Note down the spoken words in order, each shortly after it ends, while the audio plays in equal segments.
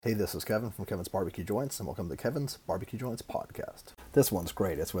Hey, this is Kevin from Kevin's Barbecue Joints, and welcome to Kevin's Barbecue Joints podcast. This one's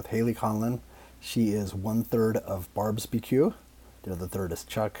great. It's with Haley Conlin. She is 1/3 of Barbs-B-Q. The other third is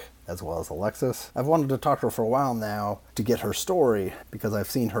Chuck, as well as Alexis. I've wanted to talk to her for a while now to get her story because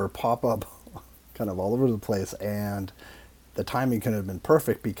I've seen her pop up kind of all over the place, and the timing could have been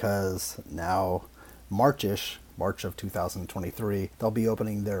perfect because now Marchish, March of 2023, they'll be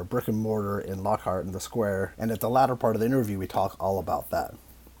opening their brick and mortar in Lockhart in the square, and at the latter part of the interview we talk all about that.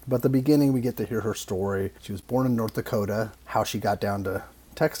 But at the beginning, we get to hear her story. She was born in North Dakota, how she got down to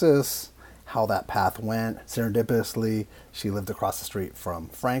Texas, how that path went. Serendipitously, she lived across the street from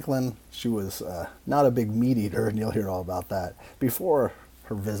Franklin. She was not a big meat eater, and you'll hear all about that. Before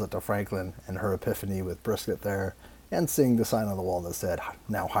her visit to Franklin and her epiphany with brisket there, and seeing the sign on the wall that said,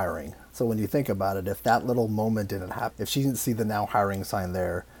 now hiring. So when you think about it, if that little moment didn't happen, if she didn't see the now hiring sign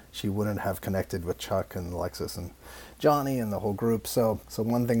there, she wouldn't have connected with Chuck and Alexis and Johnny and the whole group. So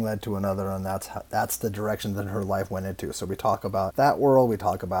one thing led to another, and that's the direction that her life went into. So we talk about that world. We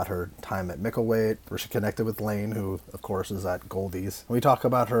talk about her time at Micklethwait, where she connected with Lane, who of course is at Goldie's. And we talk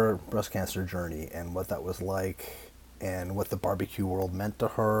about her breast cancer journey and what that was like, and what the barbecue world meant to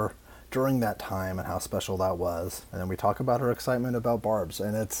her during that time and how special that was. And then we talk about her excitement about barbs,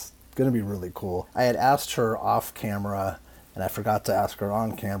 and it's going to be really cool. I had asked her off camera, and I forgot to ask her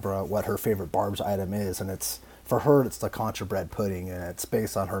on camera what her favorite barbs item is, and it's, for her, it's the concha bread pudding, and it's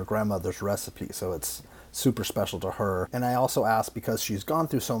based on her grandmother's recipe, so it's super special to her. And I also asked, because she's gone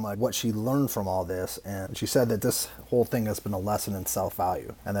through so much, what she learned from all this, and she said that this whole thing has been a lesson in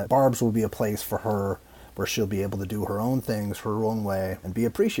self-value, and that barbs will be a place for her where she'll be able to do her own things her own way and be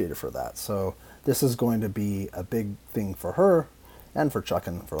appreciated for that. So this is going to be a big thing for her and for Chuck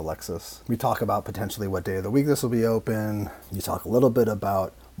and for Alexis. We talk about potentially what day of the week this will be open. You talk a little bit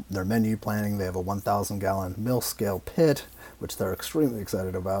about their menu planning. They have a 1,000-gallon mill scale pit, which they're extremely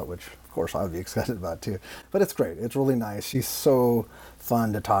excited about, which of course I would be excited about too. But it's great. It's really nice. She's so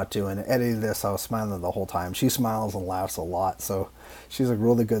fun to talk to, and editing this, I was smiling the whole time. She smiles and laughs a lot, so she's a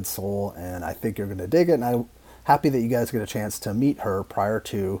really good soul, and I think you're going to dig it. And I'm happy that you guys get a chance to meet her prior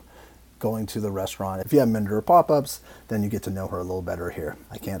to going to the restaurant. If you haven't been to her pop-ups, then you get to know her a little better here.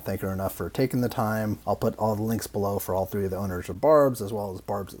 I can't thank her enough for taking the time. I'll put all the links below for all three of the owners of Barbs, as well as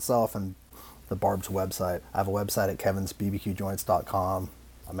Barbs itself and the Barbs website. I have a website at kevinsbbqjoints.com.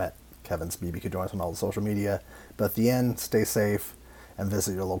 I'm at Kevin's BBQ Joints on all the social media. But at the end, stay safe and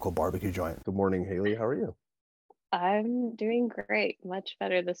visit your local barbecue joint. Good morning, Haley. How are you? I'm doing great, much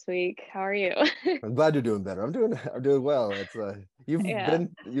better this week. How are you? I'm glad you're doing better. I'm doing well. It's Yeah,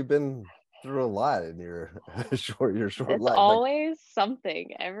 you've been through a lot in your short it's life. Like, always something.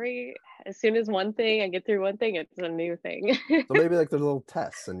 As soon as one thing, I get through one thing, it's a new thing. so maybe like there's little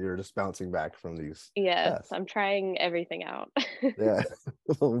tests and you're just bouncing back from these Yes, tests. I'm trying everything out. Yeah.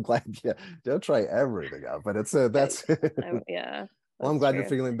 I'm glad. Yeah. Don't try everything out, but it's But that's yeah, well, I'm that's glad you're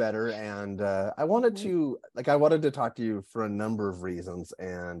true. feeling better. And Mhm. I wanted to talk to you for a number of reasons.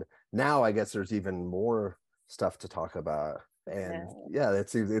 And now I guess there's even more stuff to talk about. And Yeah. yeah,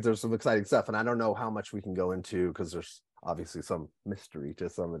 there's some exciting stuff. And I don't know how much we can go into because there's obviously some mystery to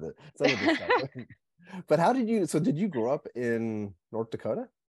some of this stuff. But did you grow up in North Dakota?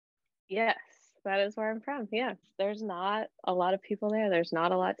 Yes, that is where I'm from. Yeah, there's not a lot of people there. There's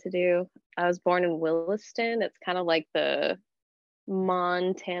not a lot to do. I was born in Williston. It's kind of like the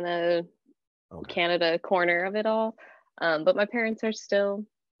Montana Okay. Canada corner of it all. But my parents are still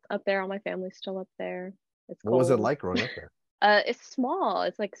up there. All my family's still up there. It's What was it cold. like growing up there? It's small.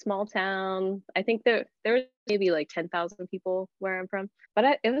 It's like small town. I think there was maybe like 10,000 people where I'm from.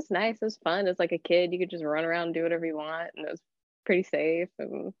 But it was nice. It was fun. As like a kid, you could just run around and do whatever you want, and it was pretty safe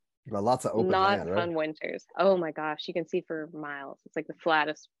and Lots of open not land, right? fun winters. Oh my gosh, you can see for miles. It's like the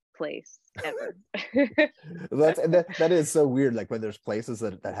flattest place ever. That is so weird. Like when there's places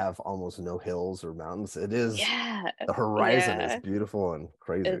that have almost no hills or mountains, it is Yeah, the horizon is yeah. beautiful and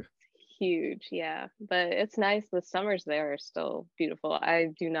crazy. It's huge, yeah. But it's nice. The summers there are still beautiful. I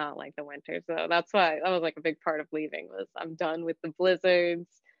do not like the winters though. That's why that was like a big part of leaving was I'm done with the blizzards,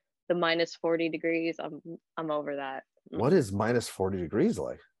 the minus 40 degrees. I'm over that. What Mm. is minus 40 degrees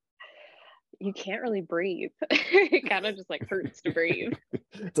like? You can't really breathe. It kind of just like hurts to breathe.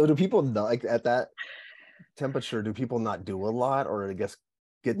 So do people not, like at that temperature, do people not do a lot or I guess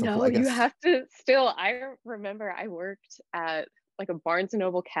get to No, I you guess have to still. I remember I worked at like a Barnes and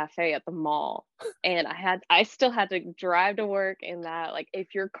Noble cafe at the mall, and I still had to drive to work in that. Like,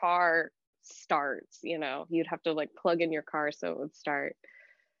 if your car starts, you'd have to like plug in your car so it would start.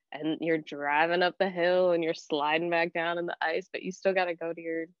 And you're driving up the hill and you're sliding back down in the ice, but you still got to go to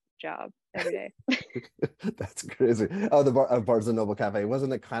your job. every day. That's crazy. Oh, the Barnes and Noble Cafe.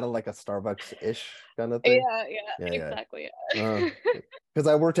 Wasn't it kind of like a Starbucks-ish kind of thing? Yeah, yeah, Yeah, yeah. exactly. Yeah. Because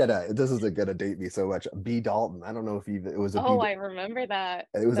I worked at this isn't gonna date me so much. B Dalton. I don't know if you it was a Oh, B. I remember that.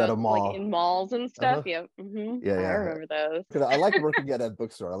 It was at a That like mall. in malls and stuff. Uh-huh. Yep. Yeah, I yeah. remember those. Because I like working at a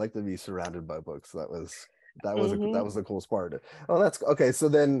bookstore. I like to be surrounded by books. That was a cool part. Oh, that's okay. So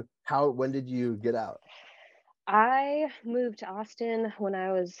then, when did you get out? I moved to Austin when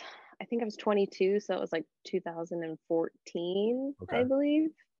I think I was 22, so it was like 2014, I Okay. believe.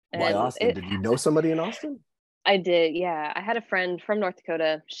 Why And Austin? Did you know somebody in Austin? I did, yeah. I had a friend from North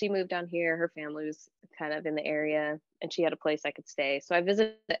Dakota. She moved down here. Her family was kind of in the area, and she had a place I could stay. So I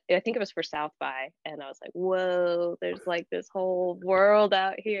visited, I think it was for South by, and I was like, whoa, there's like this whole world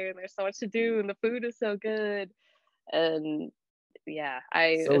out here, and there's so much to do, and the food is so good. And yeah,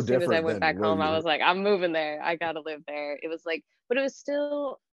 So as soon as I different went than back where home, I you're. was like, I'm moving there. I gotta live there. It was like, but it was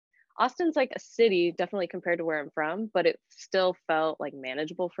still Austin's like a city, definitely compared to where I'm from, but it still felt like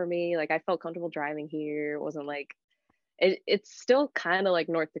manageable for me. Like I felt comfortable driving here. It wasn't like it's still kind of like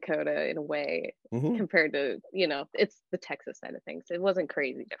North Dakota in a way Mhm. compared to, it's the Texas side of things. It wasn't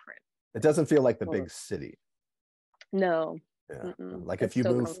crazy different. It doesn't feel like the Well, big city. no, Yeah. mm-mm. Like if It's you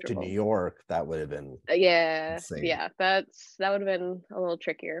still moved to New comfortable. York, that would have been Yeah, insane. yeah, that would have been a little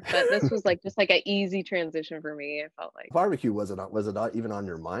trickier, but this was like just like an easy transition for me. I felt like, Barbecue was it not even on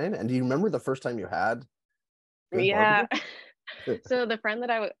your mind? And do you remember the first time you had good yeah. barbecue? So the friend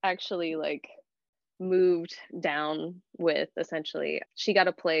that actually like moved down with, essentially, she got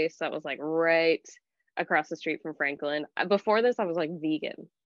a place that was like right across the street from Franklin. Before this, I was like vegan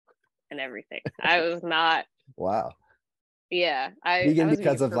and everything. I was not. Wow. Yeah, I Vegan was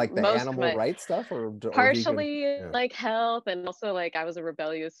because vegan of for like the most of animal my, rights stuff or vegan? partially Yeah. like health, and also like I was a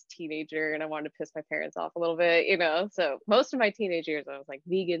rebellious teenager and I wanted to piss my parents off a little bit, so most of my teenage years I was like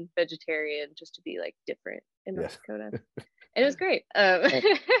vegan, vegetarian, just to be like different in North Yes. Dakota. And it was great.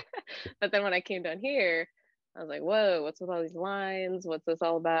 But then when I came down here, I was like, whoa, what's with all these lines? What's this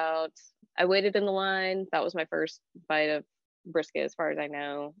all about? I waited in the line. That was my first bite of brisket, as far as I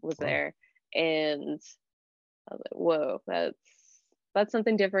know, was Wow. there. And I was like, whoa, that's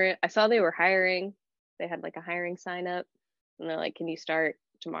something different. I saw they were hiring. They had like a hiring sign up, and they're like, can you start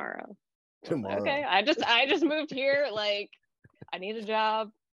tomorrow? I was like, okay. Tomorrow. I just moved here. Like, I need a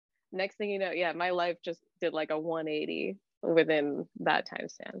job. Next thing you know, yeah, my life just did like a 180 within that time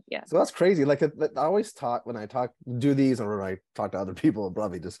span. Yeah. So that's crazy. Like I always talk when I do these or when I talk to other people, I'll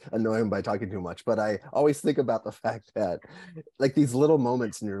probably just annoy them by talking too much. But I always think about the fact that like these little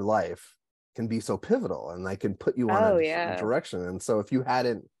moments in your life can be so pivotal and they can put you on Oh a certain yeah. direction. And so if you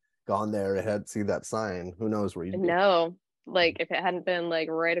hadn't gone there and had seen that sign, who knows where you'd be? No, like if it hadn't been like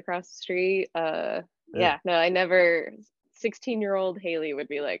right across the street, Yeah. yeah, no, I never. 16-year-old Haley would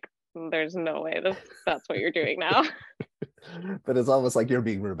be like, there's no way that's what you're doing now. But it's almost like you're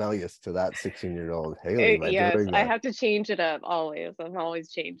being rebellious to that 16-year-old Haley by Yes, doing I that. have to change it up always. I'm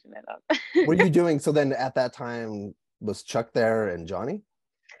always changing it What are up. you doing? So then at that time was Chuck there and Johnny?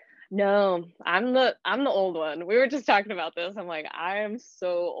 No, I'm the old one. We were just talking about this. I'm like, I am so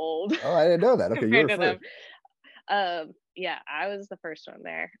old Oh, I didn't know that. Okay, you compared were to them. first. Yeah, I was the first one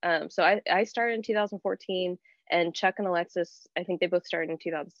there. So I started in 2014, and Chuck and Alexis, I think they both started in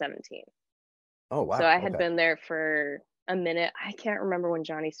 2017. Oh So wow. I had Okay. been there for a minute. I can't remember when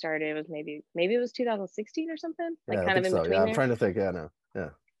Johnny started. It was maybe it was 2016 or something, like Yeah, I kind of think in so. Yeah, between I'm there. trying to think. Yeah, no. Yeah.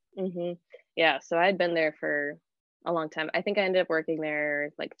 hmm Yeah, so I had been there for a long time. I think I ended up working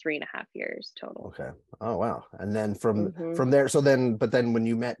there like 3.5 years total. Okay. Oh wow. And then hmm from there, so then, but then when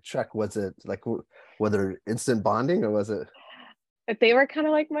you met Chuck, was it like whether instant bonding or was it? But they were kind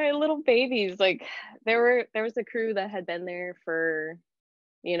of like my little babies. Like there was a crew that had been there for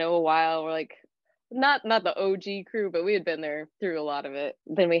a while. We're like not the OG crew, but we had been there through a lot of it.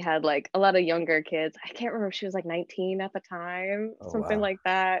 Then we had like a lot of younger kids. I can't remember if she was like 19 at the time, Oh something wow. like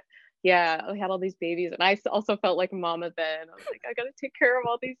that. Yeah, we had all these babies, and I also felt like mama then. I was like, I gotta take care of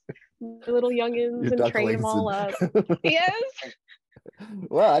all these little youngins Your and train them ducklings all and up. Yes.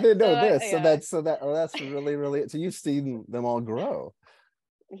 well, I didn't So know this. yeah. So that oh, that's really so you've seen them all grow.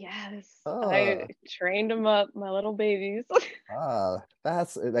 Yes, I Oh, trained them up, my little babies.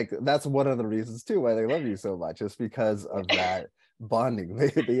 that's like that's one of the reasons too why they love you so much, is because of that bonding.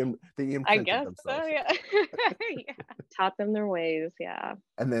 They I imprinted guess so, themselves. yeah. Yeah. Taught them their ways, yeah.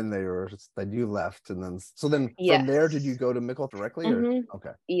 And then then you left, and then so then from there, did you Yes. go to Mickle directly or hmm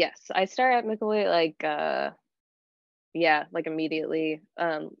okay? Yes, I started at Mickley like yeah, like immediately.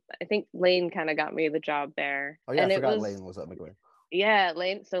 I think Lane kind of got me the job there, Oh yeah, I and it forgot was Lane was at McLean. yeah,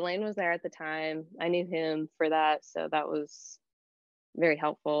 Lane. So Lane was there at the time. I knew him for that, so that was very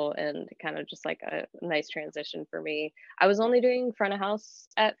helpful and kind of just like a nice transition for me. I was only doing front of house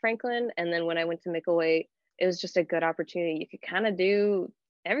at Franklin, and then when I went to Micklethwait, it was just a good opportunity. You could kind of do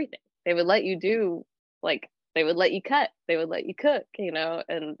everything. They would let you do like they would let you cut, they would let you cook,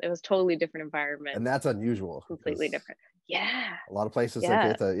 and it was totally different environment, And that's unusual completely because different. Yeah, a lot of places like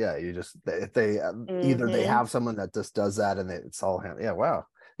yeah. it's you just if they either they Mhm. have someone that just does that and it's all yeah, wow.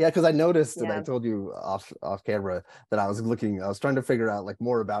 Yeah, because I noticed, and I Yeah. told you off camera that I was trying to figure out like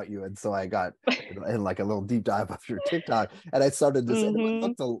more about you, and so I got in like a little deep dive of your TikTok, and I started to say it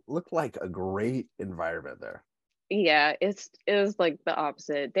Mhm. looked like a great environment there. Yeah, it was like the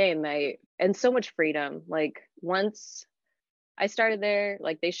opposite day and night, and so much freedom. Like once I started there,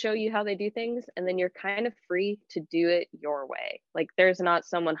 like they show you how they do things, and then you're kind of free to do it your way. Like there's not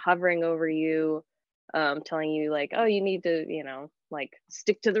someone hovering over you, telling you like, oh, you need to, like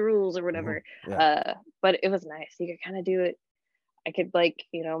stick to the rules or Hmm. whatever. Yeah, But it was nice. You could kind of do it. I could like,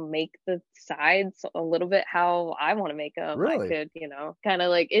 make the sides a little bit how I want to make them. I really, could, kind of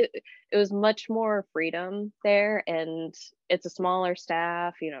like it was much more freedom there, and it's a smaller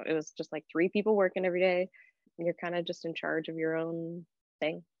staff, it was just like three people working every day. You're kind of just in charge of your own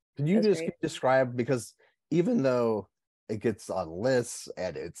thing. can It you was just great. describe, because even though it gets on lists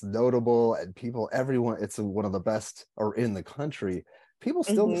and it's notable and people everyone it's one of the best or in the country, people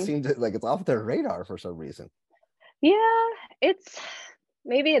still Hmm. seem to like it's off their radar for some reason. Yeah, it's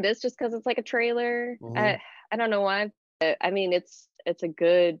maybe it is just because it's like a trailer. Hmm. I don't know why. But, I mean, it's a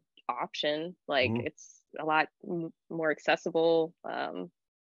good option. Like Hmm. it's a lot more accessible.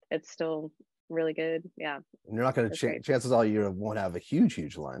 It's still really good. Yeah, And you're not going to it's great. chances are you won't have a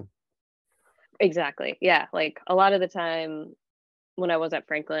huge line. Exactly. Yeah, like a lot of the time when I was at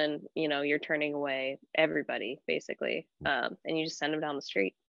Franklin, you're turning away everybody basically, and you just send them down the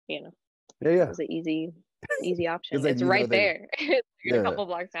street. You know, Yeah, it yeah, was an easy because option. then It's you know right they there. It's like a yeah. couple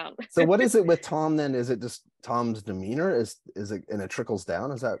blocks down. So what is it with Tom then? Is it just Tom's demeanor? Is it and it trickles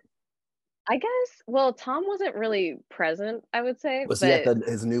down? Is that I guess. Well, Tom wasn't really present, I would say, was he at but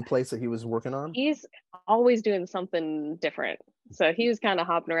his new place that he was working on? he's always doing something different. So he was kind of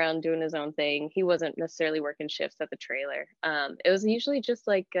hopping around doing his own thing. He wasn't necessarily working shifts at the trailer. It was usually just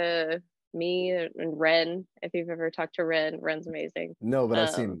like me and Ren. If you've ever talked to Ren, Ren's amazing. No, but I've Um,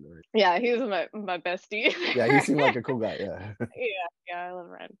 seen. yeah, he was my bestie. Yeah, he seemed like a cool guy. Yeah. Yeah, yeah, I love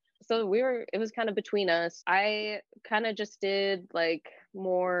Ren. So it was kind of between us. I kind of just did like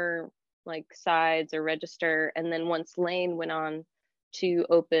more like sides or register. And then once Lane went on to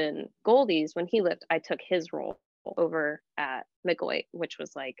open Goldie's when he left, I took his role over at Micklethwait, which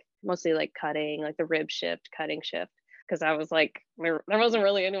was like mostly like cutting, like the rib shift, cutting shift. Cause I was like, there wasn't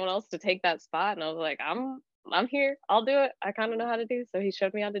really anyone else to take that spot. And I was like, I'm here. I'll do it. I kind of know how to do. So he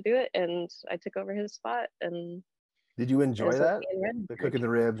showed me how to do it and I took over his spot and Did you it enjoy was like that? me and Ren The merged. cooking the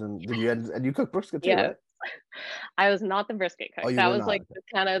ribs, and did you and you cook brisket too, Yeah, right? I was not the brisket Oh, cook. you That were was not. like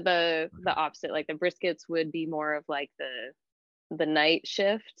kind of the Okay, opposite. Like the briskets would be more of like the night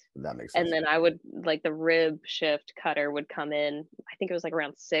shift, that makes and sense. then I would like the rib shift cutter would come in. I think it was like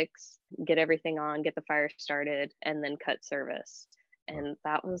around 6, get everything on, get the fire started, and then cut service. And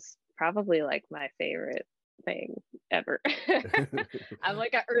that was probably like my favorite thing ever. I'm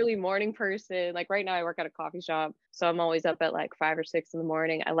like an early morning person. Like right now I work at a coffee shop, so I'm always up at like 5 or 6 in the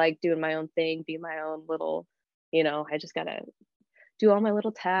morning. I like doing my own thing, be my own little, I just gotta do all my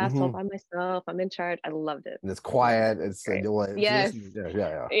little tasks all Hmm. by myself. I'm in charge. I loved it. And it's Loved quiet. it. It's Great. you Yes. listen. Yeah, yeah,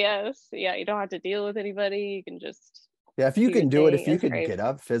 yeah. Yes. Yeah. You don't have to deal with anybody. You can just Yeah, if you do your can do it, thing. if you It's could great. get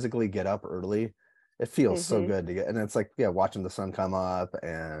up, physically get up early, it feels so Hmm. good to get. And it's like, yeah, watching the sun come up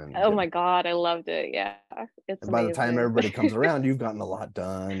Oh my God. I loved it. Yeah. It's and by the time amazing. everybody comes around, you've gotten a lot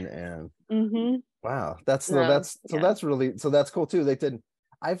done. And Hmm. wow, No. Yeah. that's cool too.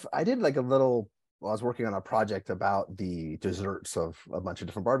 I did like a little. Well, I was working on a project about the desserts of a bunch of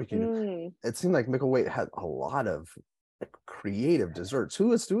different barbecue. Mm. It seemed like Micklethwait had a lot of like creative desserts. Who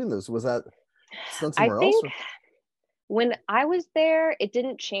was doing this? Was that done I somewhere else? think when I was there, it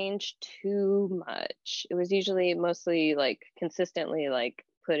didn't change too much. It was usually mostly like consistently like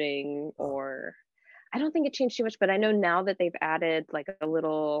pudding Oh, or I don't think it changed too much, but I know now that they've added like a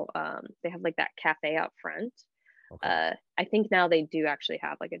little they have like that cafe out front. okay, I think now they do actually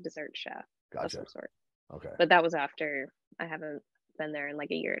have like a dessert chef of some gotcha. sort. Okay, But that was after I haven't been there in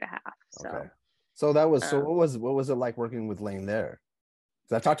like a year and a half. okay. So So that was so. um What was it like working with Lane there?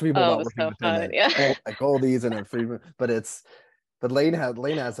 Because I've talked to people oh it about was working so with him fun. Yeah. at Goldie's and at Friedman, but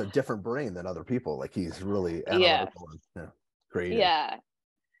Lane has a different brain than other people. Like he's really Yes. analytical and yeah, creative. Yeah.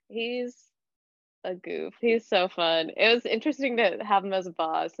 He's a goof. He's so fun. It was interesting to have him as a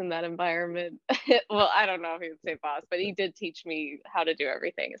boss in that environment. Well, I don't know if he would say boss, but he did teach me how to do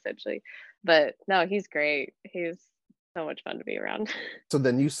everything essentially. But no, he's great. He's so much fun to be around. So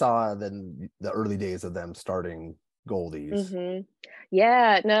then you saw then the early days of them starting Goldies.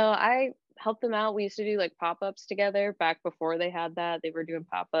 Yeah, no, I helped them out. We used to do like pop-ups together back before they had that. They were doing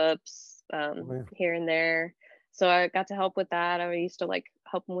pop-ups Oh, yeah. here and there. So I got to help with that. I used to like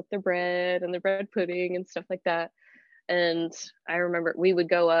help them with their bread and their bread pudding and stuff like that. And I remember we would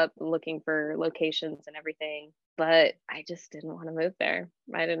go up looking for locations and everything, but I just didn't want to move there.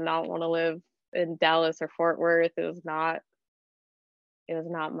 I did not want to live in Dallas or Fort Worth. It was not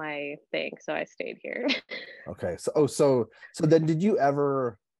my thing, so I stayed here. Okay. So then did you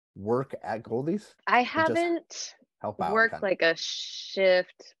ever work at Goldies? I Or just haven't help out worked kind of? like a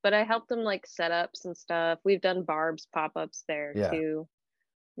shift, but I helped them like setups and stuff. We've done Barb's pop-ups there Yeah. too.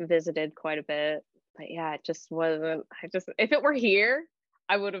 Visited quite a bit. But yeah, it just wasn't I just if it were here,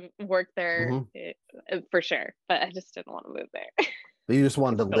 I would have worked there Hmm. for sure. But I just didn't want to move there. But you just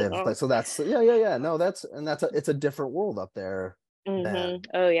wanted I to still live. don't. So that's yeah. No, it's a different world up there than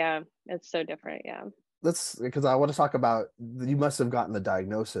Oh yeah, it's so different. Yeah. let's because I want to talk about you must have gotten the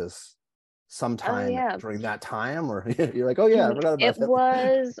diagnosis Oh sometime yeah. during that time, or you're like, oh yeah, I forgot about It that.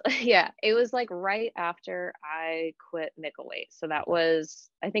 was, yeah, it was like right after I quit Mickleweight. So that Okay. was,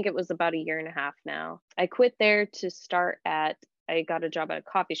 I think it was about a year and a half now. I quit there to start I got a job at a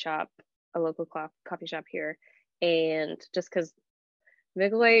coffee shop, a local coffee shop here. And just because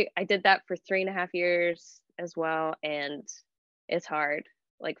Mickleweight, I did that for 3.5 years as well. And it's hard,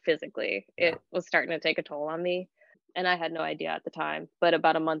 like physically. Yeah. It was starting to take a toll on me. And I had no idea at the time. But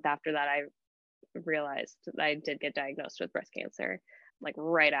about a month after that, I realized that I did get diagnosed with breast cancer, like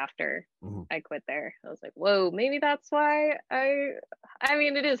right after Hmm. I quit there. I was like, whoa, maybe that's why I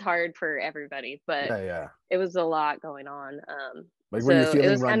mean, it is hard for everybody, but Yeah. it was a lot going on. Like, were you So it feeling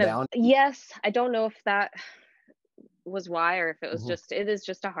was run kind of, down? yes, I don't know if that was why or if it was Hmm. just, it is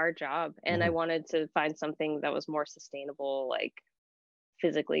just a hard job. And I Hmm. wanted to find something that was more sustainable, like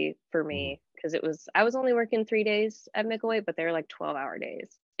physically for Hmm. me, because I was only working 3 days at Mickleway, but they were like 12-hour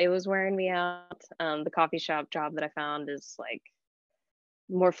days. It was wearing me out. The coffee shop job that I found is like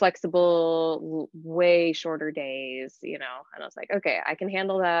more flexible, way shorter days, and I was like, okay, I can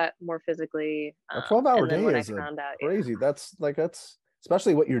handle that more physically. A 12-hour And then day when I is a found out, crazy. That's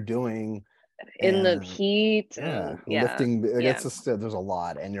especially what you're doing, in the and heat yeah, and yeah, lifting. Like, yeah. it's just there's a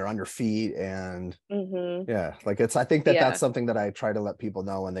lot, and you're on your feet, and Mhm. yeah, like it's. I think that that's Yeah. something that I try to let people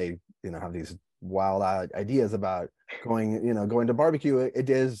know when they have these wild ideas about going to barbecue. It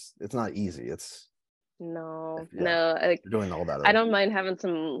is. It's not easy. It's No, yeah. no, like You're doing all that I other. don't mind having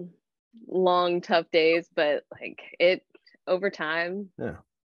some long, tough days, but like it over time, Yeah.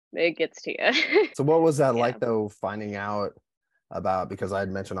 it gets to you. So what was that Yeah. like though, finding out about, because I had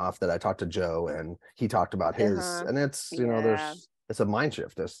mentioned off that I talked to Joe and he talked about his, Uh-huh. and it's, Yeah. it's a mind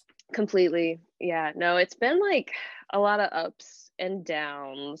shift. This, Completely. Yeah. No, it's been like a lot of ups and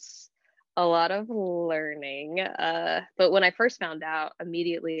downs, a lot of learning. But when I first found out,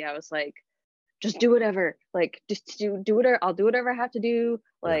 immediately I was like, just do whatever. Like just do whatever. I'll do whatever I have to do.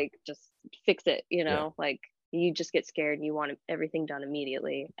 yeah, Like just fix it, yeah, like you just get scared and you want everything done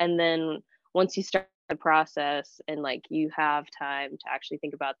immediately. And then once you start the process and like you have time to actually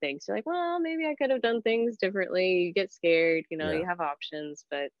think about things, you're like, well, maybe I could have done things differently. You get scared, yeah. you have options.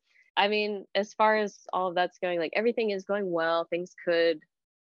 But I mean, as far as all of that's going, like everything is going well. Things could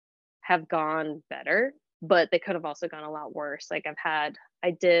have gone better, but they could have also gone a lot worse. Like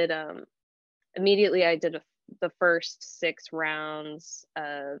I did immediately I did the first 6 rounds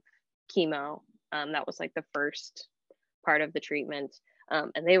of chemo. That was like the first part of the treatment,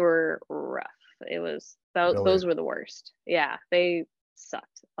 and they were rough. It was Really, those were the worst. Yeah, they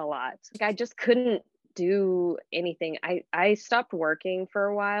sucked a lot. Like I just couldn't do anything. I stopped working for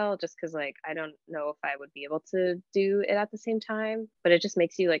a while just because like I don't know if I would be able to do it at the same time. But it just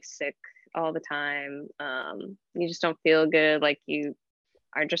makes you like sick all the time. You just don't feel good. Like you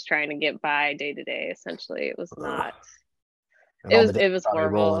are just trying to get by day to day. Essentially, it was ugh. not. And It all the was days it was probably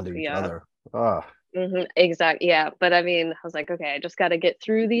roll horrible. into each Yeah. other. Oh, Exactly. Yeah. But I mean, I was like, okay, I just got to get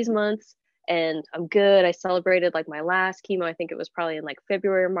through these months and I'm good. I celebrated like my last chemo. I think it was probably in like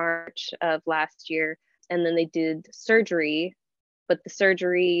February, March of last year. And then they did surgery, but the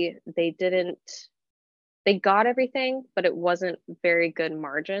surgery, they got everything, but it wasn't very good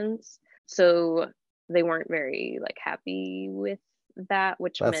margins. So they weren't very like happy with that,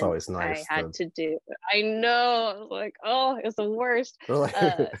 which that's meant always I nice. had to do. I know. I was like, oh, it's the worst. They're like,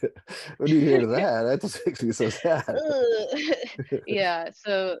 Uh, when you hear that, that just makes me so sad. ugh. Yeah.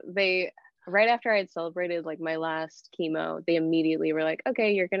 So right after I had celebrated like my last chemo, they immediately were like,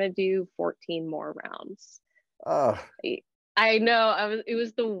 okay, you're gonna do 14 more rounds. Oh, I know. It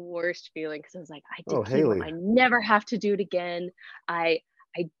was the worst feeling because I was like, I did oh, chemo. Haley. I never have to do it again. I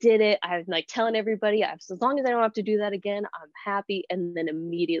did it. I'm like telling everybody, as long as I don't have to do that again, I'm happy. And then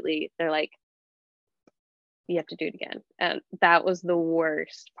immediately they're like, you have to do it again. And that was the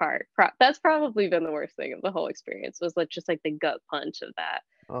worst part. That's probably been the worst thing of the whole experience, was like just like the gut punch of that.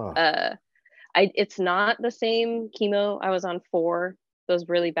 Oh, Uh it's not the same chemo. I was on four. Those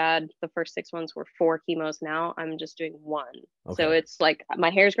really bad. The first 6 months were four chemos. Now I'm just doing one. So okay. it's like my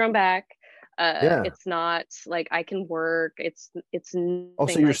hair's grown back. Yeah. It's not like I can work. It's Oh, so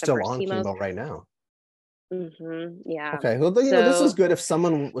nothing you're like the still first on chemos. chemo right now. Yeah. Okay. Well, this is So good. If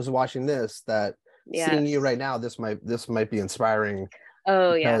someone was watching this, that seeing you right yes. now, this might be inspiring,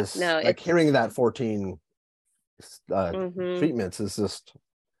 Oh yeah. because No, like it's hearing that 14 mm-hmm. treatments is just,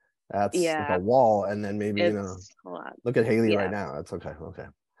 that's like a Yeah. wall. And then maybe, It's a lot. look at Haley right Yeah. now. It's okay. Okay.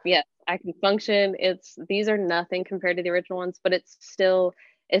 Yeah, I can function. These are nothing compared to the original ones, but it's still,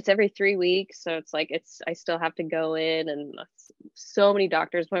 it's every 3 weeks, so it's like I still have to go in, and so many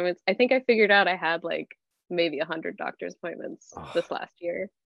doctor's appointments. I think I figured out I had like maybe 100 doctor's appointments Oh, this last year.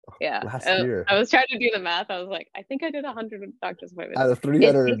 Yeah, last I year was trying to do the math. I was like, I think I did 100 doctor's out appointments. of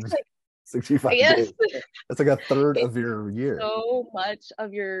It takes like 365 yes, days. That's like a third it's of your year. so much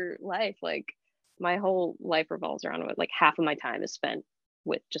of your life. Like my whole life revolves around it. Like half of my time is spent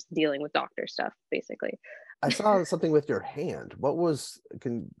with just dealing with doctor stuff, basically. I saw something with your hand.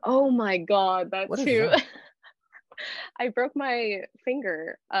 Oh my god, that What is too. that? I broke my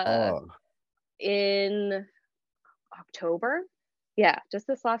finger Oh, in October. Yeah, just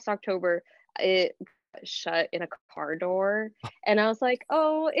this last October. It got shut in a car door, and I was like,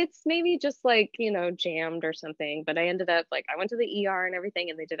 "Oh, it's maybe just like, jammed or something." But I ended up like I went to the ER and everything,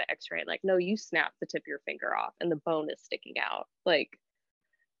 and they did an X-ray and like, "No, you snapped the tip of your finger off and the bone is sticking out." Like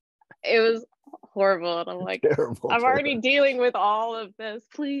it was horrible, and I'm like, terrible, I'm already terrible. dealing with all of this,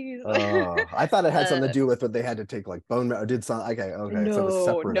 please. I thought it had uh something to do with what they had to take, like bone marrow. Did some? Okay, okay. So it was No,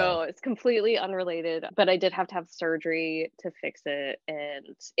 separate of. no, it's completely unrelated. But I did have to have surgery to fix it. And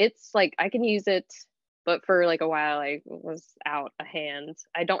it's like I can use it, but for like a while I was out a hand.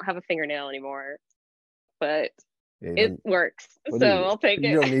 I don't have a fingernail anymore, but Yeah, you it don't. works. What do So you? I'll take You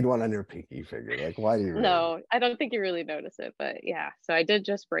it. don't need one on your pinky finger. Like, why do you really? No, I don't think you really notice it, but yeah. So I did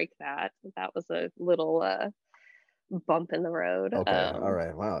just break that. That was a little bump in the road. Okay. All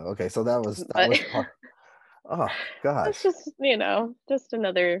right. Wow. Okay. So that was But hard. Oh gosh. that's just, just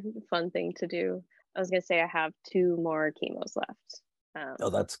another fun thing to do. I was gonna say I have two more chemos left. Oh,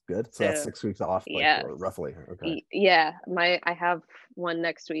 that's good. So that's So 6 weeks off, like, yes, or roughly. Okay. yeah, I have one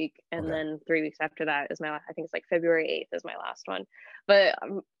next week, and Okay. then 3 weeks after that is I think it's like February 8th is my last one. But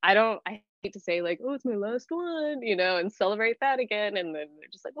I hate to say like, oh, it's my last one, and celebrate that again, and then they're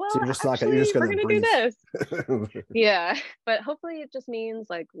just like, So well, you're just not gonna. You're actually, just we're gonna gonna do breeze. this. Yeah, but hopefully it just means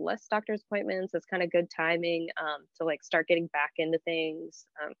like less doctor's appointments. It's kind of good timing to like start getting back into things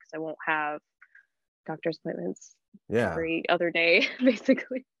because I won't have doctor's appointments Yeah. every other day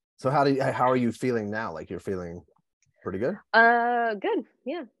basically. So how are you feeling now? Like, you're feeling pretty good? Good.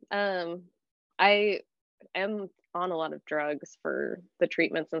 Yeah. I am on a lot of drugs for the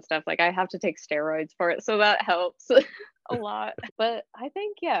treatments and stuff. Like I have to take steroids for it, so that helps a lot. But I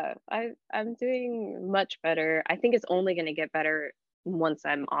think yeah, I'm doing much better. I think it's only going to get better once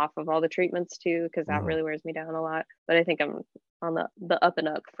I'm off of all the treatments too, because that Mhm. really wears me down a lot. But I think I'm on the up and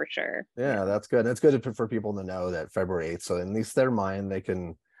up for sure. Yeah, Yeah. that's good. It's good for people to know that February 8th. So at least their mind, they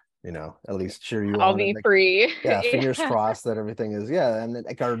can, at least cheer you I'll on, and be like, free. yeah, fingers Yeah. crossed that everything is, yeah. And then,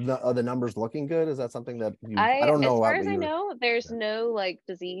 like, are the numbers looking good? Is that something that I don't As know far about, as but I you, know, there's yeah. no like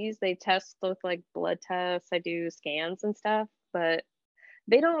disease. They test with like blood tests. I do scans and stuff, but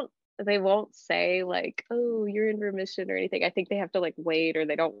they don't, they won't say like, oh, you're in remission or anything. I think they have to like wait, or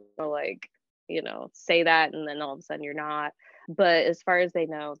they don't want to like, say that and then all of a sudden you're not. But as far as they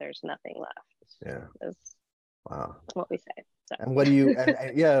know, there's nothing left, Yeah. is Wow. what we say. And what do So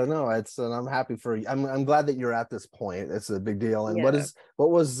and yeah, no, and I'm happy for you. I'm glad that you're at this point. It's a big deal. And yeah. what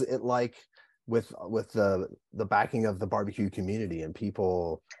was it like with the backing of the barbecue community and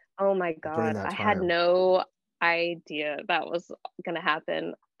people Oh my during God. that I had time? no idea that was gonna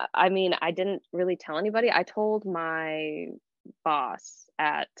happen. I mean, I didn't really tell anybody. I told my boss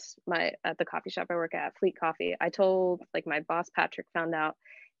at the coffee shop I work at, Fleet Coffee. I told like my boss Patrick found out,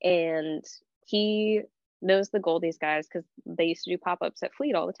 and he knows the Goldies guys because they used to do pop-ups at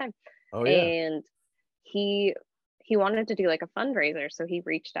Fleet all the time. Oh yeah. And he he wanted to do like a fundraiser, so he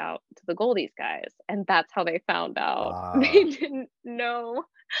reached out to the Goldies guys, and that's how they found out. They didn't know.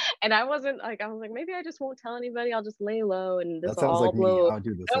 And I was like, maybe I just won't tell anybody. I'll just lay low and this That will sounds all like me. blow. I would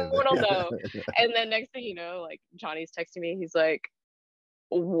do the No same one will thing. know. And then next thing you know, like Johnny's texting me. He's like,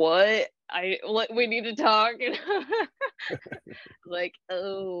 what? We need to talk. And like,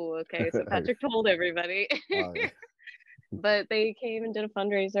 oh, okay. So Patrick told everybody. Oh, yeah. But they came and did a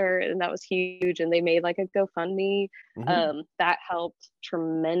fundraiser, and that was huge. And they made like a GoFundMe. Mhm. That helped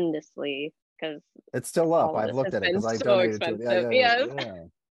tremendously because It's still up. all of I've this looked has at it been because I so donated to it. Yeah, expensive. yeah, Yes. yeah, yeah.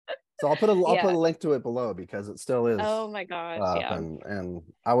 So I'll put a Yeah. link to it below because it still is Oh my gosh. up, Yeah. and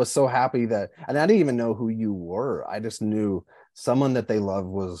I was so happy that, and I didn't even know who you were. I just knew someone that they loved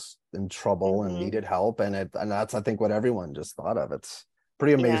was in trouble and Hmm. needed help, and that's I think what everyone just thought of. It's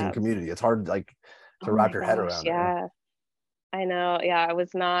pretty amazing Yeah. community. It's hard like to Oh wrap my your head gosh. around it. Yeah. I know. Yeah. I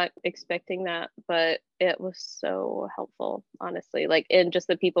was not expecting that, but it was so helpful, honestly. Like, and just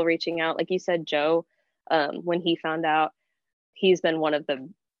the people reaching out, like you said, Joe, when he found out, he's been one of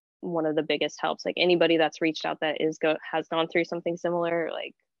the biggest helps. Like anybody that's reached out that has gone through something similar,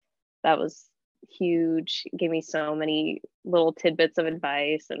 like that was huge. Gave me so many little tidbits of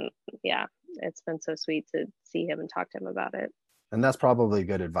advice, and yeah, it's been so sweet to see him and talk to him about it. And that's probably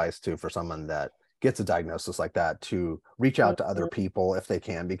good advice too for someone that gets a diagnosis like that, to reach out to other Mhm. people if they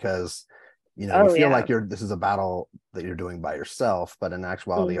can, because you Oh feel yeah. like this is a battle that you're doing by yourself, but in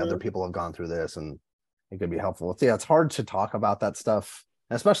actuality other Hmm. people have gone through this and it could be helpful. Yeah, it's hard to talk about that stuff,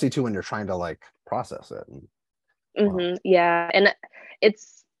 especially too when you're trying to like process it. And wow. Yeah, and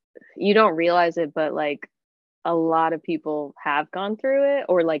it's you don't realize it, but like a lot of people have gone through it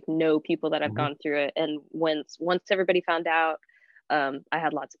or like know people that have Mhm. gone through it. And once everybody found out, I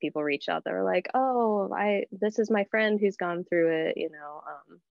had lots of people reach out that were like, "Oh, I this is my friend who's gone through it,"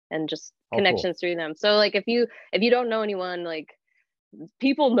 and just Oh, cool. connections through them. So like if you don't know anyone, like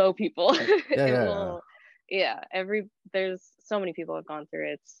people know people. Yeah, It yeah, yeah. will, yeah. There's so many people have gone through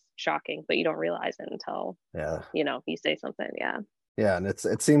it. It's shocking, but you don't realize it until Yeah. you say something. Yeah. Yeah, and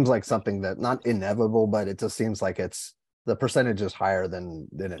it seems like something that not inevitable, but it just seems like it's the percentage is higher than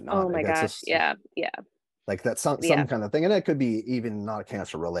it Oh not. Like my that's gosh. just Yeah. Yeah. like that's some Yeah. kind of thing, and it could be even not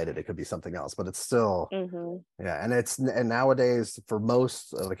cancer related. It could be something else, but it's still. Hmm. Yeah, and nowadays for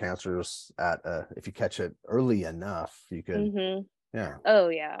most of the cancers, if you catch it early enough, you could. Hmm. Yeah, Oh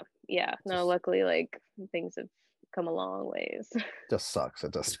yeah. Yeah. No, just luckily like things have come a long ways. just sucks.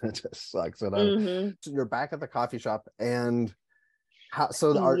 It just it just sucks. And Hmm. so you're back at the coffee shop, and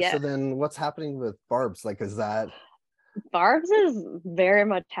so Yeah. then what's happening with Barb's? Like, is that Barb's is very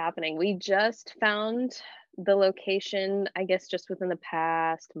much happening. We just found the location, I guess, just within the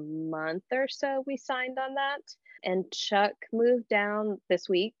past month or so. We signed on that. And Chuck moved down this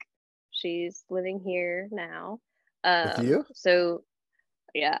week. She's living here now. with you? So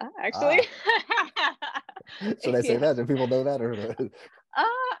yeah, actually. Ah, should I say Yeah. that? Do people know that or?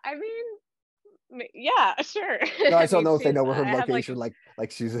 I mean, yeah, sure. No, I I just don't mean, know if they know where her I have like location.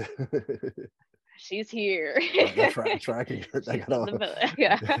 Like she's. she's here. They're tracking her. I She's in the gotta. village.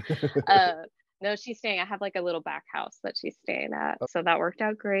 Yeah. Uh, no, she's staying. I have like a little back house that she's staying at. So that worked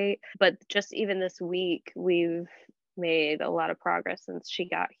out great. But just even this week, we've made a lot of progress since she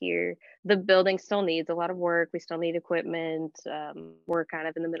got here. The building still needs a lot of work. We still need equipment. We're kind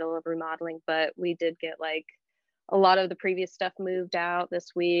of in the middle of remodeling, but we did get like a lot of the previous stuff moved out this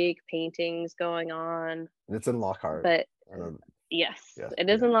week, paintings going on. It's in Lockhart. But Um, yes, yes. it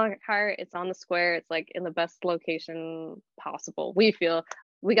is Okay. in Lockhart. It's on the square. It's like in the best location possible. We feel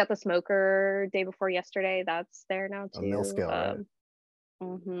we got the smoker day before yesterday. That's there now A mill too. scale, right?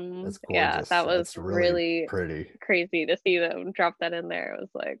 It's Yeah, gorgeous. that was It's really really pretty. crazy to see them drop that in there. It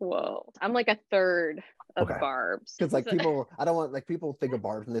was like, whoa. I'm like a third of Okay. Barb's. Because like people, I don't want like people think of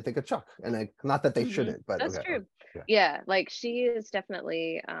Barb's and they think of Chuck, and not that they shouldn't, but That's okay. true. Yeah. Yeah, like she is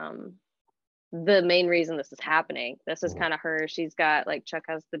definitely the main reason this is happening. This is Mhm. kind of her. She's got like Chuck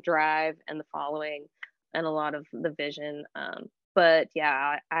has the drive and the following and a lot of the vision. But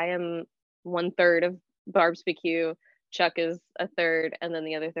yeah, I am one third of Barbs-B-Q. Chuck is a third, and then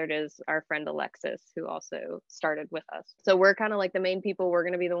the other third is our friend Alexis, who also started with us. So we're kind of like the main people. We're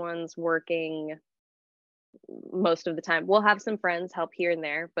going to be the ones working most of the time. We'll have some friends help here and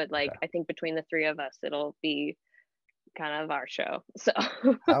there, but like Okay. I think between the three of us, it'll be kind of our show. So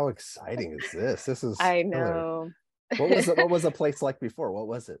How exciting is this? This is I killer. know. What was the place like before? What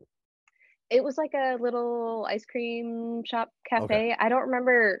was it? It was like a little ice cream shop Okay. cafe. I don't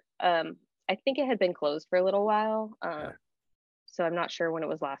remember. I think it had been closed for a little while. Okay. So I'm not sure when it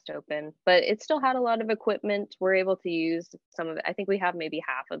was last open, but it still had a lot of equipment. We're able to use some of it. I think we have maybe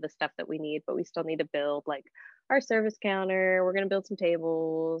half of the stuff that we need, but we still need to build like our service counter. We're gonna build some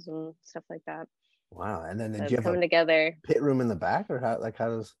tables and stuff like that. Wow. And then So did it's you have a coming together. pit room in the back, or how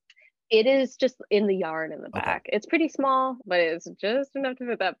does? It is just in the yard in the Okay. back. It's pretty small, but it's just enough to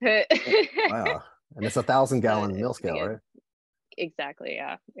fit that pit. Wow. And it's 1,000-gallon It's mill pretty scale, good. right? Exactly.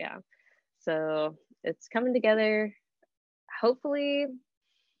 Yeah. Yeah. So it's coming together. Hopefully,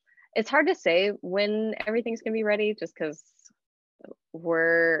 it's hard to say when everything's gonna be ready, just because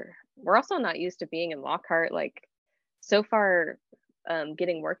we're also not used to being in Lockhart. Like so far,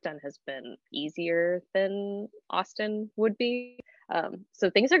 getting work done has been easier than Austin would be. So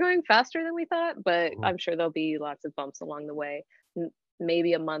things are going faster than we thought, but Mhm. I'm sure there'll be lots of bumps along the way.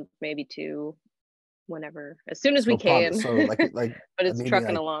 Maybe a month, maybe two, whenever, as soon as we So probably can. so like But it's maybe trucking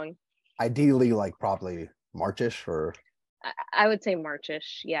like along. ideally like probably Marchish or I would say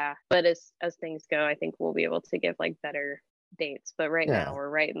Marchish, yeah. But as things go, I think we'll be able to give like better dates. But right now yeah. we're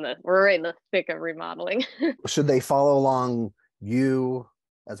right in the thick of remodeling. Should they follow along you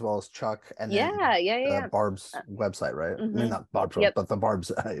as well as Chuck and then Yeah, yeah, the yeah. Barb's Uh, website, right? I mean, mm-hmm. not Barb's, Yep, but the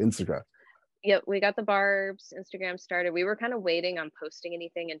Barb's Instagram. yep. We got the Barbs Instagram started. We were kind of waiting on posting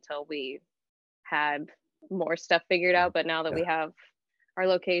anything until we had more stuff figured out. But now that Yeah. we have our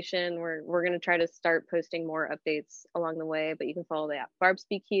location, we're gonna try to start posting more updates along the way. But you can follow that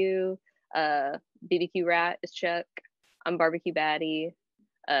Barbs-B-Q, BBQ Rat is Chuck. I'm Barbecue Baddie,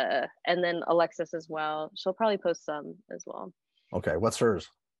 and then Alexis as well. She'll probably post some as well. Okay. What's hers?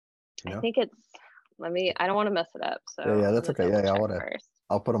 You I know? think it's. Let me. I don't want to mess it up, so Yeah, yeah, I'm that's gonna okay. Yeah, double yeah, check first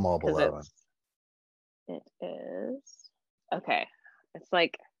I'll put them all because below. it is okay. It's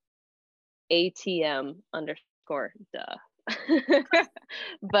like ATM underscore duh.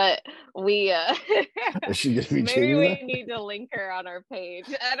 But we Is she gonna be maybe changing we that? need to link her on our page.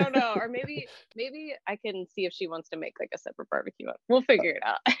 I don't know, or maybe I can see if she wants to make like a separate barbecue one. We'll figure it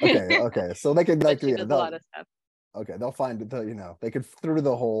Okay, out. okay. So they could like But she yeah, does a lot they'll of stuff. okay, they'll find the they could through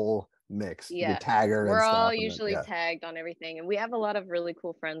the whole mix. You could Yes, tag her and we're all stuff, and then usually yeah. tagged on everything, and we have a lot of really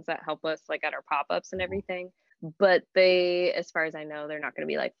cool friends that help us like at our pop-ups and everything. But they, as far as I know, they're not going to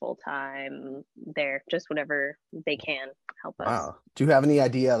be like full time there, just whatever they can help us. Wow. Do you have any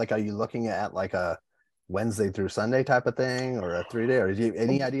idea? Like, are you looking at like a Wednesday through Sunday type of thing, or a 3-day, or do you have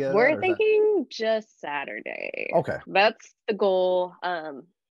any idea of that, We're or is that thinking just Saturday. okay? That's the goal.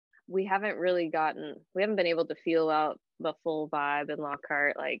 We haven't been able to feel out the full vibe in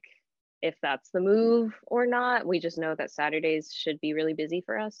Lockhart, like if that's the move or not. We just know that Saturdays should be really busy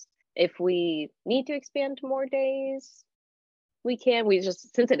for us. If we need to expand to more days, we can. We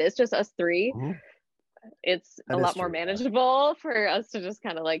just, since it is just us three, Mhm. it's a That is lot more true. Yeah. manageable for us to just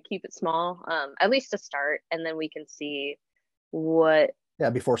kind of like keep it small, at least to start, and then we can see what Yeah,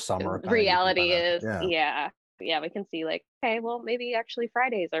 before summer, kind of you can reality kind of is. yeah. Yeah, yeah, we can see like, okay, well maybe actually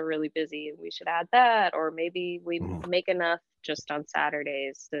Fridays are really busy and we should add that, or maybe we Mhm. make enough just on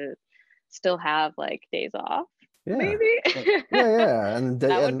Saturdays to still have like days off, Yeah. maybe. Yeah, yeah,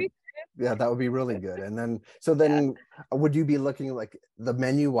 That would be yeah, that would be really good. And then, yeah. would you be looking like the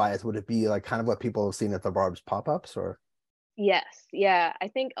menu wise? Would it be like kind of what people have seen at the Barb's pop ups, or Yes, yeah, I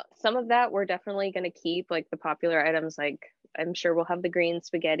think some of that we're definitely going to keep, like the popular items, like I'm sure we'll have the green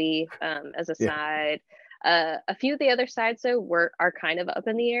spaghetti as a yeah, side. A few of the other sides though are kind of up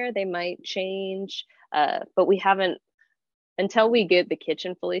in the air. They might change, but we haven't, until we get the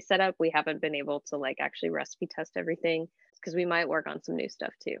kitchen fully set up, we haven't been able to like actually recipe test everything, because we might work on some new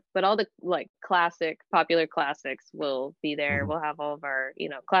stuff too. But all the like popular classics will be there. mhm, We'll have all of our,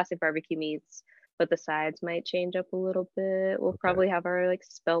 classic barbecue meats, but the sides might change up a little bit. We'll okay, probably have our like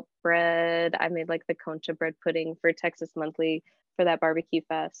spelt bread. I made like the concha bread pudding for Texas Monthly for that barbecue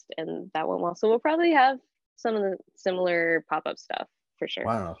fest, and that went well. So we'll probably have some of the similar pop-up stuff for sure.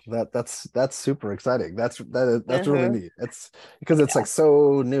 wow, that's super exciting. That's really Uh-huh. neat. It's because it's like Yeah.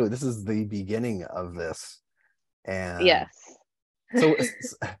 so new. This is the beginning of this, and Yes. so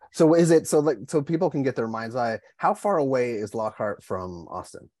so is it so like so people can get their mind's eye. How far away is Lockhart from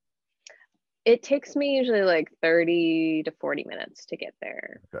Austin? It takes me usually like 30 to 40 minutes to get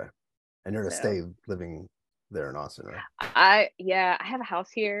there. Okay, and you're gonna So stay living there in Austin, right? I have a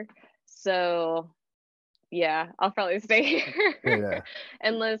house here. So yeah, I'll probably stay here Yeah,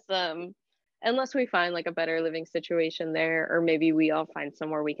 yeah. unless we find like a better living situation there, or maybe we all find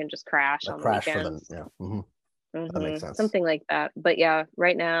somewhere we can just crash Like on the crash for them. weekends. Yeah. That makes sense. Something like that. But yeah,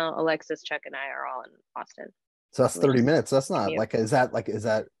 right now Alexis, Chuck, and I are all in Austin. So that's We 30 just minutes. That's not commute. like is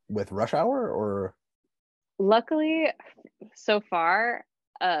that with rush hour or Luckily, so far,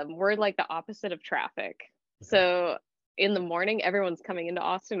 we're like the opposite of traffic. okay. So in the morning, everyone's coming into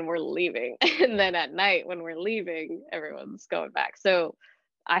Austin and we're leaving. And then at night, when we're leaving, everyone's going back. So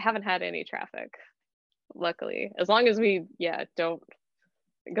I haven't had any traffic, luckily. As long as we, don't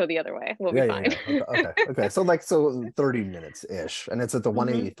go the other way, we'll be Yeah, yeah, fine. yeah. Okay. So 30 minutes ish, and it's at the Hmm.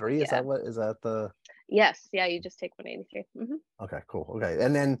 183. Is Yeah. that what is that the? Yes. Yeah. You just take 183. Okay, cool. Okay,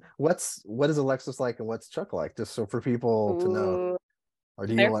 and then what is Alexis like, and what's Chuck like? Just so for people to know, Ooh, or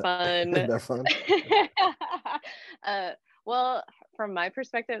do you they're want? fun. They're fun. uh, well, from my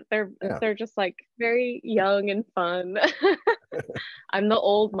perspective, they're Yeah. they're just like very young and fun. I'm the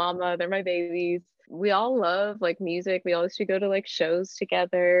old mama. They're my babies. We all love like music. We always should go to like shows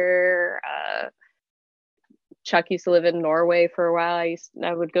together. Chuck used to live in Norway for a while.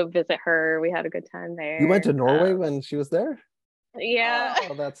 I would go visit her. We had a good time You went to there. Norway when she was there? Yeah.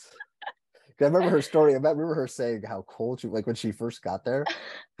 Oh, that's. I remember her story. I remember her saying how cold she, like when she first got there,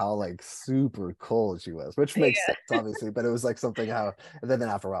 how like super cold she was, which makes sense, Yeah. obviously. But it was like something how, and then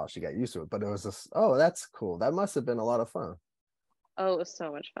after a while she got used to it. But it was just, oh, that's cool. That must have been a lot of fun. Oh, it was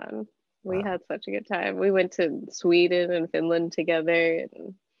so much fun. We Wow. had such a good time. We went to Sweden and Finland together,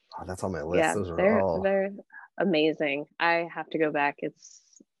 and Oh, that's on my list. yeah, Those are they're all. they're amazing. I have to go back. It's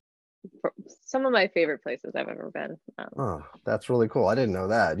some of my favorite places I've ever been. Oh, that's really cool. I didn't know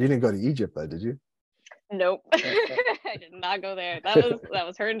that. You didn't go to Egypt though, did you? Nope. I did not go there. That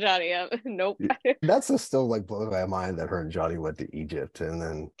was her and Johnny. Nope. That's just still like blows my mind that her and Johnny went to Egypt, and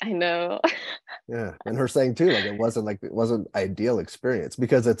then I know. yeah, and her saying too, like it wasn't ideal experience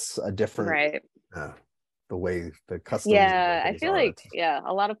because it's a different Right. uh, the way the customs and the way Yeah, I things feel are. like It's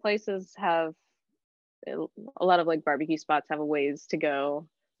a lot of places have a lot of like barbecue spots have a ways to go.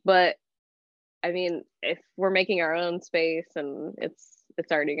 But I mean, if we're making our own space and it's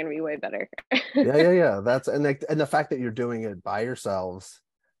already going to be way better. yeah. That's and the fact that you're doing it by yourselves,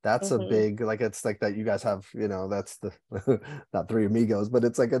 that's a Hmm. big like it's like that you guys have, that's the not three amigos, but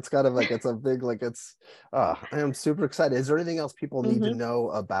it's like it's kind of like it's a big like it's I am super excited. Is there anything else people need to Hmm. know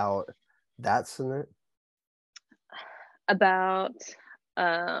about that scenario? About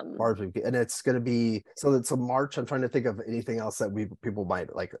March, and it's going to be so it's a March. I'm trying to think of anything else that we people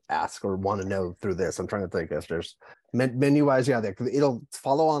might like ask or want to know through this. I'm trying to think if there's menu wise, yeah, it'll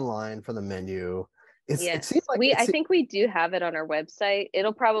follow online for the menu. It seems yes, like I think we do have it on our website.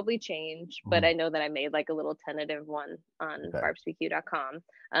 It'll probably change, but Mhm. I know that I made like a little tentative one on Okay,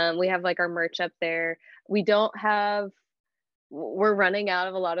 barbs-b-q.com. We have like our merch up there. We don't have We're running out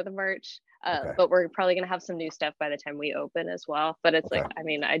of a lot of the merch, okay, but we're probably gonna have some new stuff by the time we open as well. But it's like, okay. I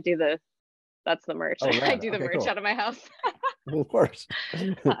mean, that's the merch. Oh, I rad. do the Okay, merch cool. out of my house. Well, of course.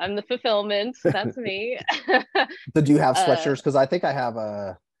 I'm the fulfillment. That's me. So do you have uh, sweatshirts? Because I think I have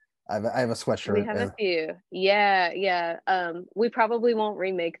a we sweatshirt. have a And few. Yeah, yeah. We probably won't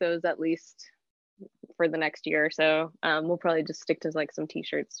remake those at least for the next year or so. We'll probably just stick to like some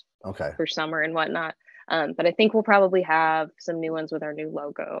t-shirts okay, for summer and whatnot. But I think we'll probably have some new ones with our new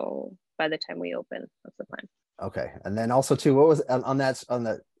logo by the time we open. That's the plan. okay. And then also too, what was on that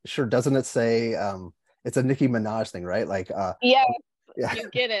shirt? Doesn't it say it's a Nicki Minaj thing, right? Like Yeah, yeah. you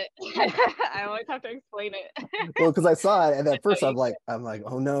get it. I always have to explain it. Well, because I saw it, and at But no, first you I'm like,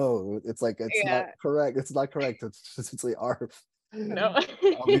 oh no, it's like it's not yeah, correct. It's not correct. It's just it's like our no.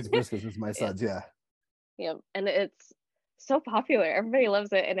 all these briskets is my Yeah, son's. Yeah, yeah, and it's so popular. Everybody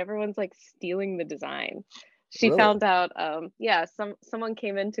loves it, and everyone's like stealing the design. She really. found out, yeah, someone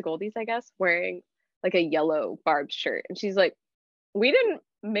came into Goldie's, I guess, wearing like a yellow Barb's shirt, and she's like, "We didn't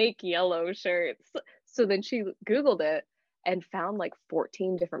make yellow shirts." So then she Googled it and found like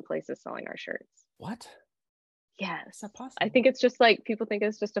 14 different places selling our shirts. What? Is Yes. that I think possible? it's just like people think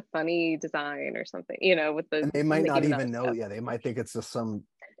it's just a funny design or something, with the And they might Nicki not Minaj even know. stuff. Yeah, they might think it's just some.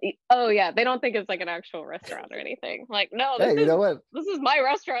 Oh yeah, they don't think it's like an actual restaurant or anything. Like, no, this Hey, you is know what? this is my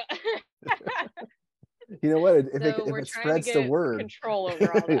restaurant. You know what? So If we're it trying to spreads the get word, control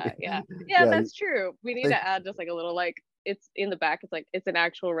over all that. Yeah. Yeah, yeah, that's true. We need they, to add just like a little like it's in the back. It's like it's an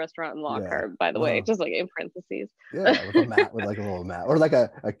actual restaurant in yeah. Lockhart, by the way, just like in parentheses. Yeah, with a mat, with like a little mat, or like a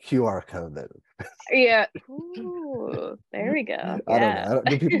QR code that Yeah. Ooh, there we go. I don't know. Yeah.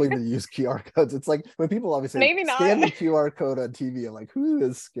 Do people even use QR codes? It's like when people obviously Maybe not. scan the QR code on TV. I'm like, who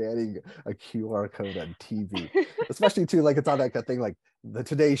is scanning a QR code on TV? Especially too, like it's on like a thing like the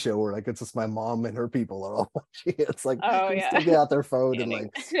Today Show, where like it's just my mom and her people are all watching it. It's like Oh who's yeah. taking out their phone and Scanning.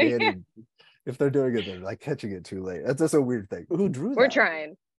 like Yeah. scanning. If they're doing it, they're like catching it too late. That's just a weird thing. Who drew We're that?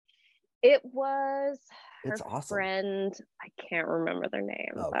 trying. It was It's her awesome. friend. I can't remember their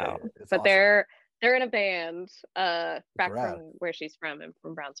name Okay, though, it's but awesome. they're in a band It's back rad. from where she's from and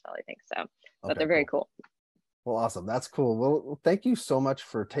from Brownsville, I think so. But Okay, they're very cool. cool. Well, awesome. That's cool. Well, thank you so much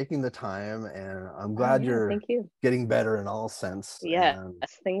for taking the time, and I'm Oh glad yeah, you're thank you. getting better in all sense. Yes,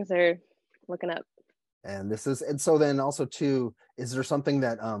 things are looking up. And this is and so then also too, is there something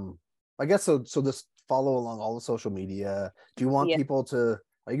that I guess so this follow along all the social media. Do you want Yeah. people to?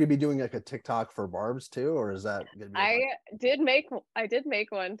 Are you gonna be doing like a TikTok for Barbs too, or is that gonna be a I bunch? I did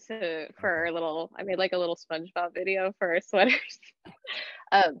make one for Okay. our little, I made like a little SpongeBob video for our sweaters.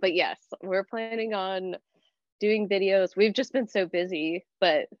 But yes, we're planning on doing videos. We've just been so busy,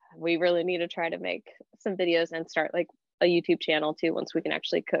 but we really need to try to make some videos and start like a YouTube channel too. Once we can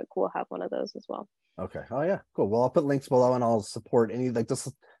actually cook, we'll have one of those as well. Okay. Oh yeah. Cool. Well, I'll put links below, and I'll support any like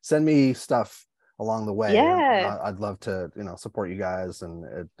just send me stuff along the way, and Yeah, I'd love to support you guys, and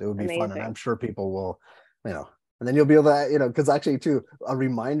it would be fun, and I'm amazing. sure people will, you know, and then you'll be able to because actually too a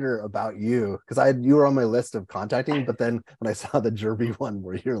reminder about you because you were on my list of contacting, but then when I saw the Derby one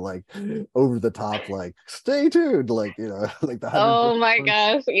where you're like over the top, like stay tuned, like like the 100 Oh birthday my one,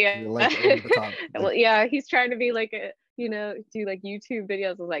 gosh, yeah. you're like over the top, like Well, yeah, he's trying to be like a, do like YouTube videos.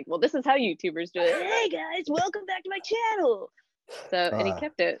 I was like, well, this is how YouTubers do it. Hey guys, welcome back to my channel. So, and he uh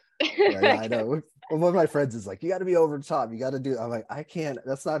kept it. yeah, I know. Well, one of my friends is like, you got to be over the top. You got to do. I'm like, I can't.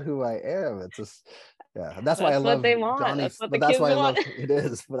 That's not who I am. It's just, yeah. That's why I That's what love they want. That's Johnny's. what But the that's kids why I want. love it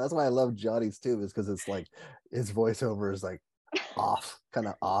is. But that's why I love Johnny's too, is because it's like his voiceover is like off, kind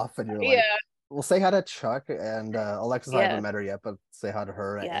of off, and you're like, Yeah. well, say hi to Chuck and Alexis. I haven't Yeah. met her yet, but say hi to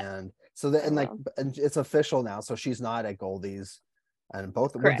her. Yeah. And so that I and like will. and it's official now. So she's not at Goldie's, and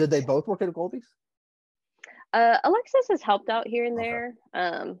both. Well, did they Correct. both work at Goldie's? Alexis has helped out here and Okay.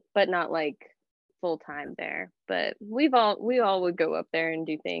 there, but not like full time there. But we all would go up there and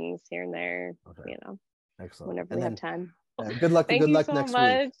do things here and there, Okay. you know, Excellent. whenever And we have then time. good luck. Thank Good you luck so next week.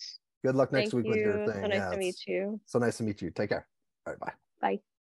 much. Good luck next Thank week with your you. So thing. nice Yeah, to meet it's you. so nice to meet you. Take care. All right, bye. Bye.